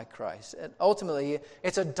Antichrist. And ultimately,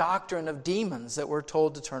 it's a doctrine of demons that we're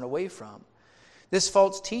told to turn away from. This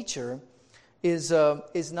false teacher is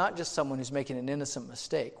not just someone who's making an innocent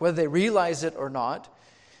mistake. Whether they realize it or not,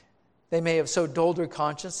 they may have so dulled their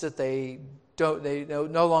conscience that they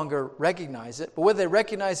no longer recognize it. But whether they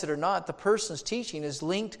recognize it or not, the person's teaching is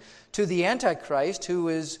linked to the Antichrist, who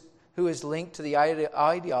is linked to the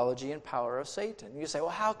ideology and power of Satan. You say, well,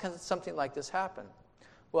 how can something like this happen?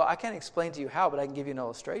 Well, I can't explain to you how, but I can give you an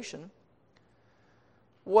illustration.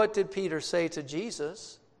 What did Peter say to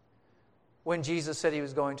Jesus when Jesus said he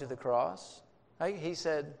was going to the cross? Right? He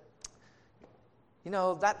said,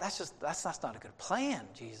 that's not a good plan,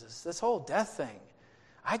 Jesus. This whole death thing,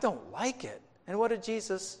 I don't like it. And what did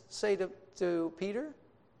Jesus say to Peter?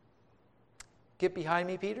 Get behind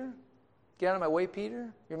me, Peter. Get out of my way,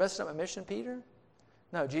 Peter. You're messing up my mission, Peter.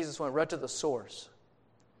 No, Jesus went right to the source.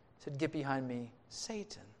 He said, get behind me,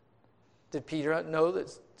 Satan. Did Peter know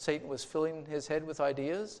that Satan was filling his head with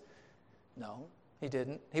ideas? No, he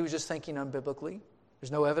didn't. He was just thinking unbiblically.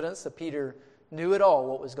 There's no evidence that Peter knew at all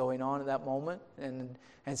what was going on at that moment. And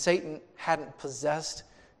Satan hadn't possessed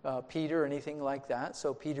Peter or anything like that.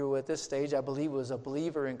 So Peter, at this stage, I believe, was a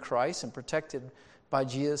believer in Christ and protected by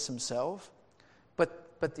Jesus himself.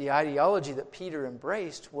 But the ideology that Peter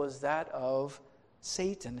embraced was that of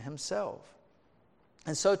Satan himself.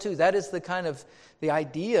 And so too, that is the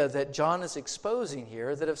idea that John is exposing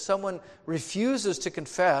here, that if someone refuses to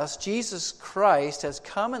confess Jesus Christ has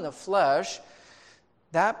come in the flesh,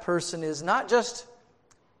 that person is not just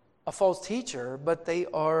a false teacher, but they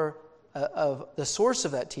are the source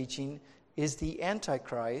of that teaching is the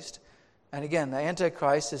Antichrist. And again, the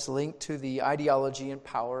Antichrist is linked to the ideology and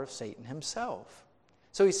power of Satan himself.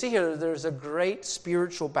 So we see here there's a great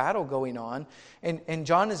spiritual battle going on, and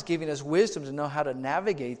John is giving us wisdom to know how to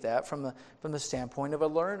navigate that from the standpoint of a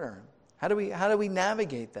learner. How do we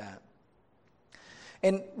navigate that?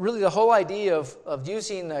 And really the whole idea of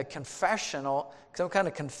using some kind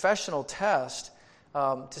of confessional test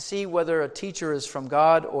to see whether a teacher is from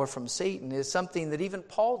God or from Satan is something that even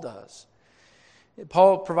Paul does.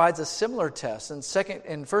 Paul provides a similar test in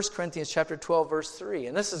 1 Corinthians chapter 12, verse 3.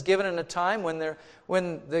 And this is given in a time when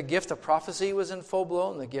the gift of prophecy was in full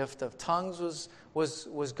blown, the gift of tongues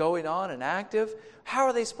was going on and active. How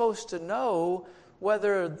are they supposed to know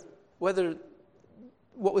whether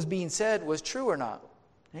what was being said was true or not?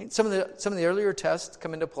 Right? Some of the earlier tests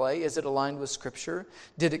come into play. Is it aligned with Scripture?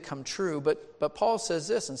 Did it come true? But Paul says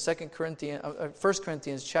this in 1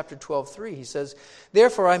 Corinthians chapter 12:3. He says,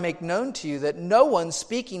 "Therefore I make known to you that no one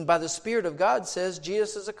speaking by the Spirit of God says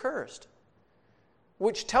Jesus is accursed."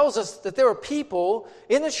 Which tells us that there were people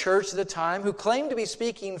in the church at the time who claimed to be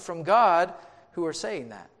speaking from God who are saying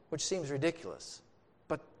that, which seems ridiculous.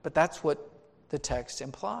 But that's what the text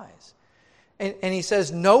implies. And he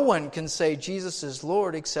says no one can say Jesus is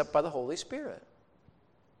Lord except by the Holy Spirit.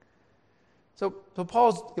 So the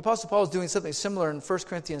Apostle Paul is doing something similar in 1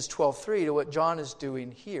 Corinthians 12:3 to what John is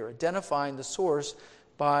doing here, identifying the source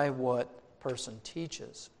by what person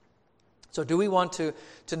teaches. So do we want to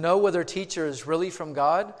know whether a teacher is really from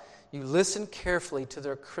God? You listen carefully to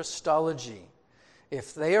their Christology.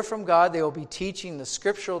 If they are from God, they will be teaching the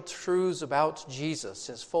scriptural truths about Jesus,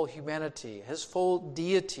 his full humanity, his full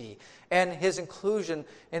deity, and his inclusion.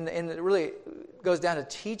 And it really goes down to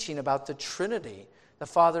teaching about the Trinity, the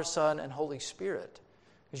Father, Son, and Holy Spirit.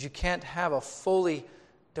 Because you can't have a fully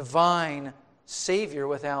divine Savior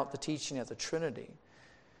without the teaching of the Trinity.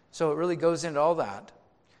 So it really goes into all that.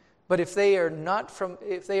 But if they are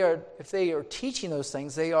teaching those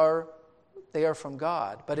things, they are from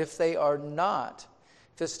God. But if they are not,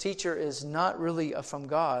 if this teacher is not really from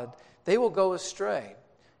God, they will go astray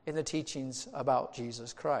in the teachings about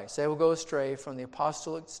Jesus Christ. They will go astray from the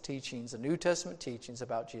apostolic teachings, the New Testament teachings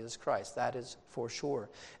about Jesus Christ. That is for sure.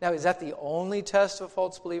 Now, is that the only test of a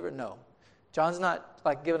false believer? No. John's not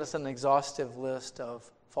giving us an exhaustive list of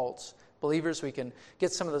false believers. We can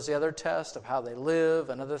get some of those other tests of how they live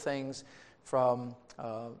and other things from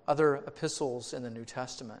other epistles in the New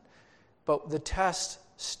Testament. But the test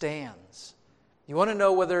stands. You want to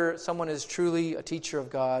know whether someone is truly a teacher of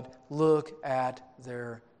God, look at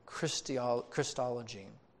their Christology.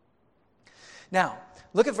 Now,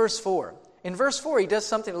 look at verse 4. In verse 4, he does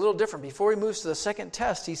something a little different. Before he moves to the second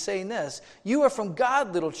test, he's saying this: "You are from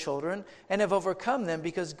God, little children, and have overcome them,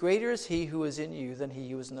 because greater is he who is in you than he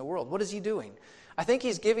who is in the world." What is he doing? I think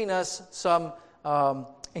he's giving us some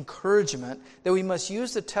encouragement that we must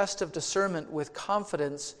use the test of discernment with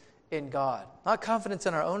confidence in God. Not confidence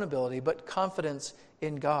in our own ability, but confidence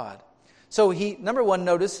in God. So number one,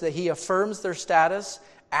 notice that he affirms their status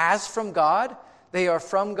as from God. They are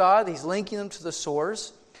from God. He's linking them to the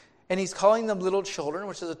source. And he's calling them little children,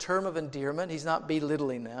 which is a term of endearment. He's not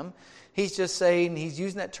belittling them. He's just saying, he's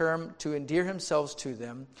using that term to endear himself to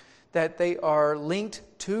them, that they are linked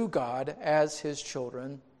to God as his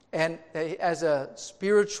children. And as a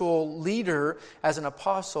spiritual leader, as an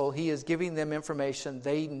apostle, he is giving them information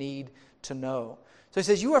they need to know. So he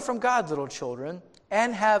says, you are from God, little children,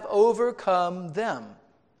 and have overcome them.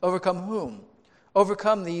 Overcome whom?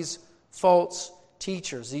 Overcome these false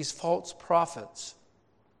teachers, these false prophets.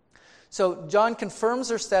 So John confirms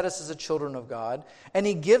their status as the children of God, and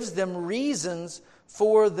he gives them reasons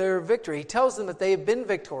for their victory. He tells them that they have been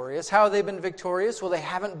victorious. How have they been victorious? Well, they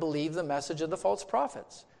haven't believed the message of the false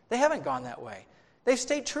prophets. They haven't gone that way. They've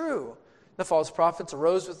stayed true. The false prophets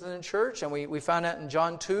arose within the church, and we found out in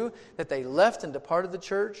John 2 that they left and departed the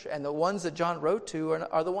church, and the ones that John wrote to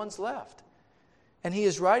are the ones left. And he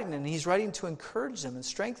is writing, and he's writing to encourage them and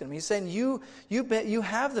strengthen them. He's saying, you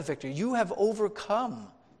have the victory. You have overcome.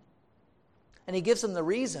 And he gives them the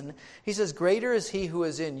reason. He says, greater is he who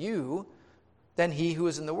is in you than he who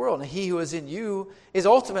is in the world. And he who is in you is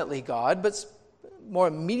ultimately God, but more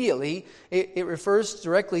immediately, it refers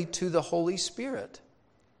directly to the Holy Spirit.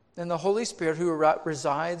 And the Holy Spirit who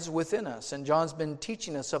resides within us. And John's been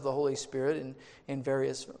teaching us of the Holy Spirit in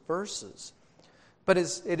various verses. But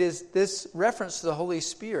it is this reference to the Holy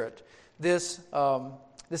Spirit, this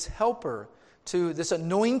helper, to this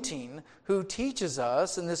anointing who teaches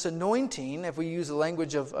us, and this anointing, if we use the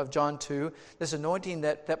language of John 2, this anointing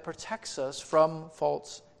that protects us from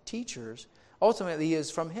false teachers, ultimately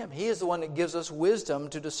is from him. He is the one that gives us wisdom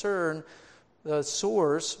to discern the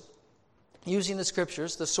source, using the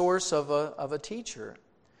Scriptures, the source of a teacher.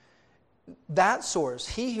 That source,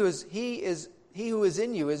 he who is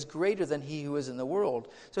in you is greater than he who is in the world.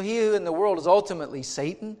 So he who in the world is ultimately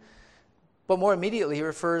Satan, but more immediately he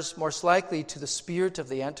refers most likely to the spirit of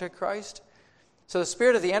the Antichrist. So the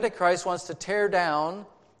spirit of the Antichrist wants to tear down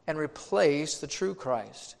and replace the true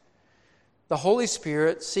Christ. The Holy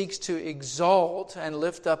Spirit seeks to exalt and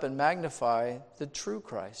lift up and magnify the true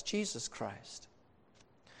Christ, Jesus Christ.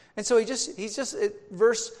 And so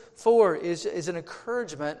verse 4 is an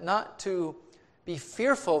encouragement not to be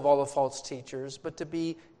fearful of all the false teachers, but to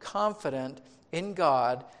be confident in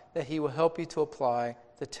God that he will help you to apply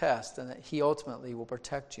the test and that he ultimately will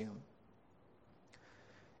protect you.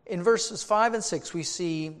 In verses 5 and 6, we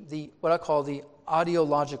see what I call the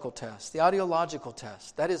audiological test. The audiological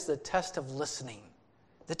test, that is the test of listening.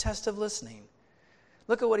 The test of listening.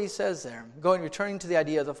 Look at what he says there. Returning to the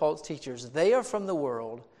idea of the false teachers. They are from the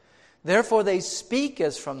world, therefore they speak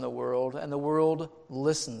as from the world, and the world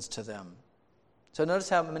listens to them. So notice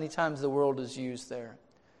how many times the world is used there.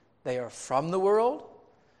 They are from the world,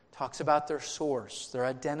 talks about their source, their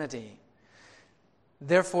identity.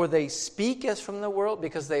 Therefore they speak as from the world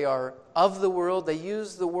because they are of the world. They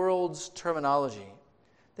use the world's terminology.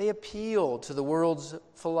 They appeal to the world's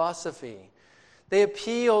philosophy. They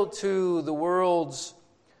appeal to the world's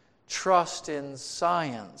trust in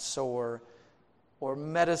science or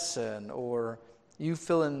medicine, or you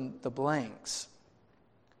fill in the blanks.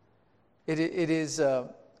 It is the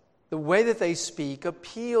way that they speak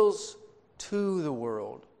appeals to the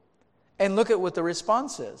world. And look at what the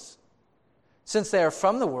response is. Since they are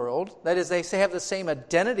from the world, that is, they have the same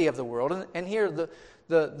identity of the world. And here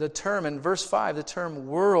the term in verse 5, the term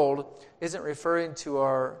world isn't referring to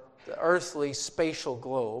the earthly spatial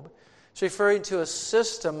globe. It's referring to a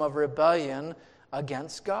system of rebellion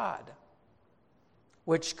against God,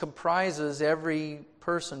 which comprises every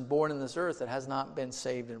person born in this earth that has not been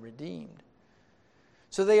saved and redeemed.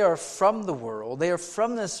 So they are from the world. They are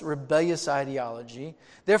from this rebellious ideology.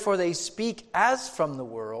 Therefore, they speak as from the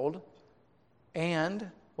world.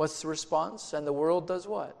 And what's the response? And the world does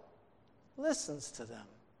what? Listens to them.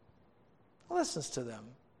 Listens to them.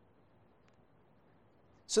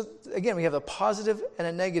 So again, we have a positive and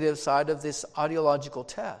a negative side of this audiological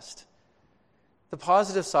test. The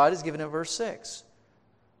positive side is given in verse 6.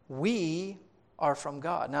 We are from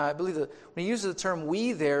God. Now, I believe that when he uses the term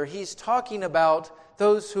we there, he's talking about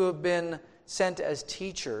those who have been sent as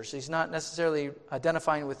teachers. He's not necessarily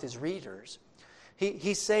identifying with his readers.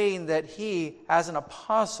 He's saying that he, as an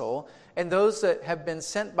apostle, and those that have been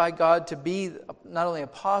sent by God to be not only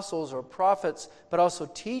apostles or prophets, but also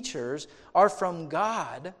teachers, are from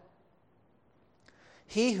God.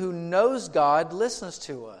 He who knows God listens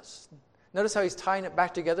to us. Notice how he's tying it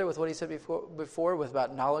back together with what he said before with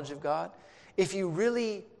about knowledge of God. If you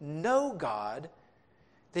really know God,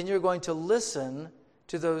 then you're going to listen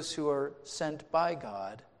to those who are sent by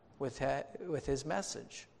God with his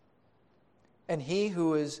message. And he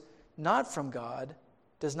who is not from God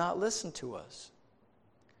does not listen to us.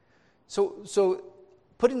 So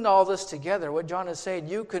putting all this together, what John is saying,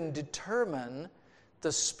 you can determine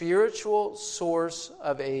the spiritual source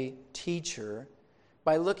of a teacher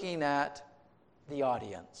by looking at the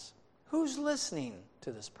audience. Who's listening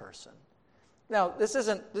to this person? Now, this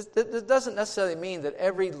doesn't necessarily mean that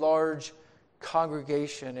every large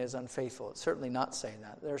congregation is unfaithful. It's certainly not saying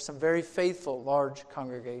that. There are some very faithful large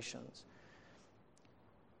congregations.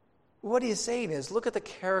 What he is saying is, look at the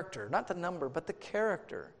character, not the number, but the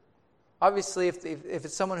character. Obviously, if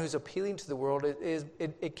it's someone who's appealing to the world,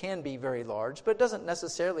 it can be very large, but it doesn't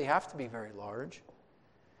necessarily have to be very large.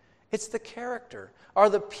 It's the character. Are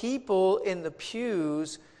the people in the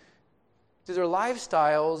pews, do their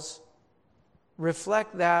lifestyles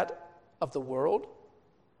reflect that of the world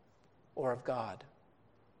or of God?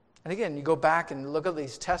 And again, you go back and look at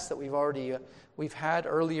these tests that we've had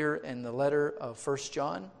earlier in the letter of 1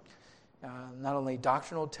 John. Not only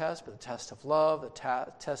doctrinal tests, but the test of love, the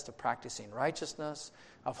test of practicing righteousness,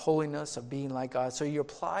 of holiness, of being like God. So you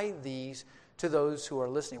apply these to those who are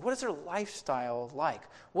listening. What is their lifestyle like?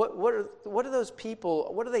 What are those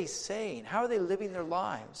people, what are they saying? How are they living their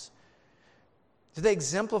lives? Do they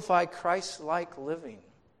exemplify Christ-like living?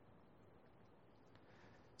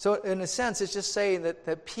 So in a sense, it's just saying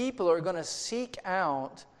that people are going to seek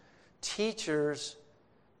out teachers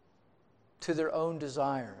to their own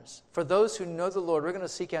desires. For those who know the Lord, we're going to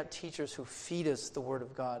seek out teachers who feed us the Word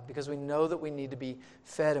of God, because we know that we need to be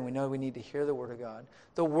fed and we know we need to hear the Word of God.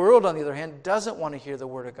 The world, on the other hand, doesn't want to hear the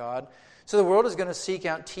Word of God. So the world is going to seek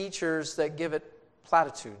out teachers that give it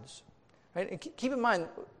platitudes. Right? And keep in mind,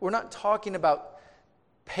 we're not talking about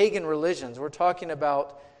pagan religions. We're talking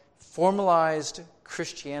about formalized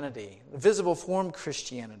Christianity, visible form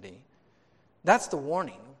Christianity. That's the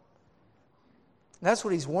warning. That's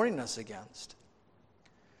what he's warning us against.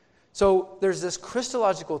 So there's this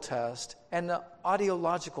Christological test and the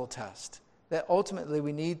audiological test that ultimately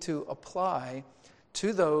we need to apply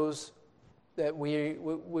to those that we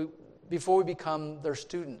before we become their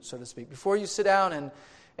students, so to speak. Before you sit down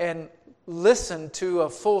and listen to a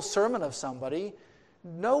full sermon of somebody,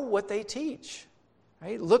 know what they teach.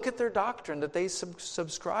 Right? Look at their doctrine that they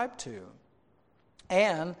subscribe to.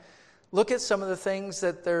 And look at some of the things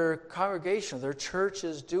that their congregation, their church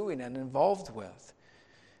is doing and involved with.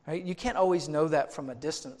 Right? You can't always know that from a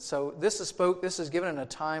distance. So this is given in a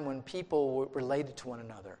time when people were related to one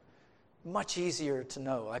another. Much easier to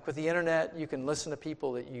know. Like with the internet, you can listen to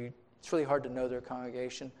people it's really hard to know their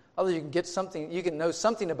congregation. Although you can know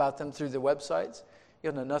something about them through the websites.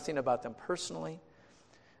 You'll know nothing about them personally.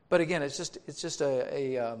 But again, it's just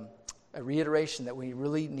a reiteration that we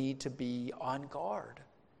really need to be on guard.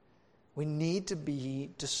 We need to be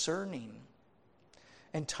discerning.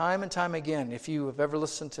 And time again, if you have ever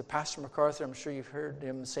listened to Pastor MacArthur, I'm sure you've heard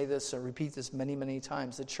him say this or repeat this many, many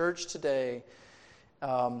times. The church today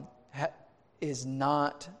is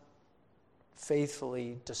not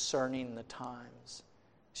faithfully discerning the times.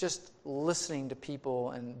 It's just listening to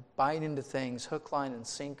people and buying into things, hook, line, and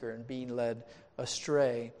sinker, and being led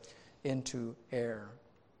astray into error.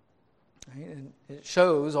 Right? And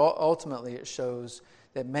ultimately it shows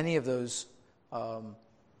that many of those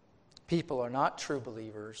people are not true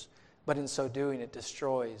believers, but in so doing it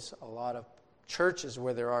destroys a lot of churches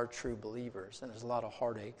where there are true believers, and there's a lot of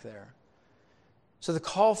heartache there. So the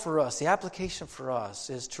call for us, the application for us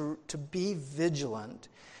is to be vigilant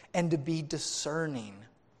and to be discerning,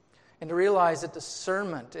 and to realize that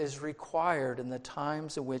discernment is required in the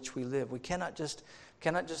times in which we live. We cannot just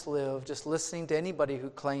live just listening to anybody who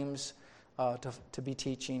claims to be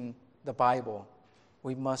teaching the Bible.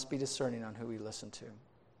 We must be discerning on who we listen to.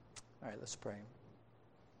 All right, let's pray.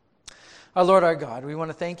 Our Lord, our God, we want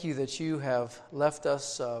to thank you that you have left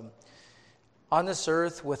us on this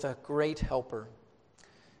earth with a great helper,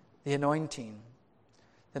 the anointing.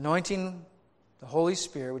 The anointing, the Holy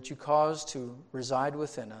Spirit, which you caused to reside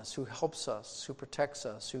within us, who helps us, who protects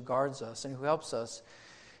us, who guards us, and who helps us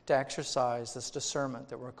to exercise this discernment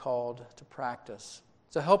that we're called to practice.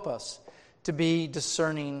 So help us to be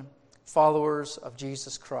discerning followers of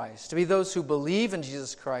Jesus Christ, to be those who believe in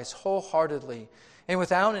Jesus Christ wholeheartedly and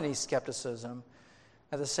without any skepticism,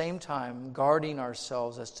 at the same time guarding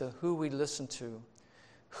ourselves as to who we listen to,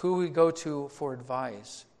 who we go to for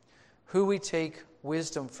advice, who we take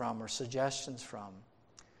wisdom from or suggestions from.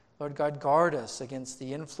 Lord God, guard us against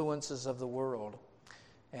the influences of the world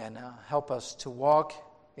and help us to walk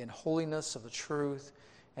in holiness of the truth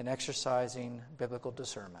and exercising biblical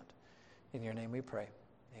discernment. In your name we pray.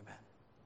 Amen.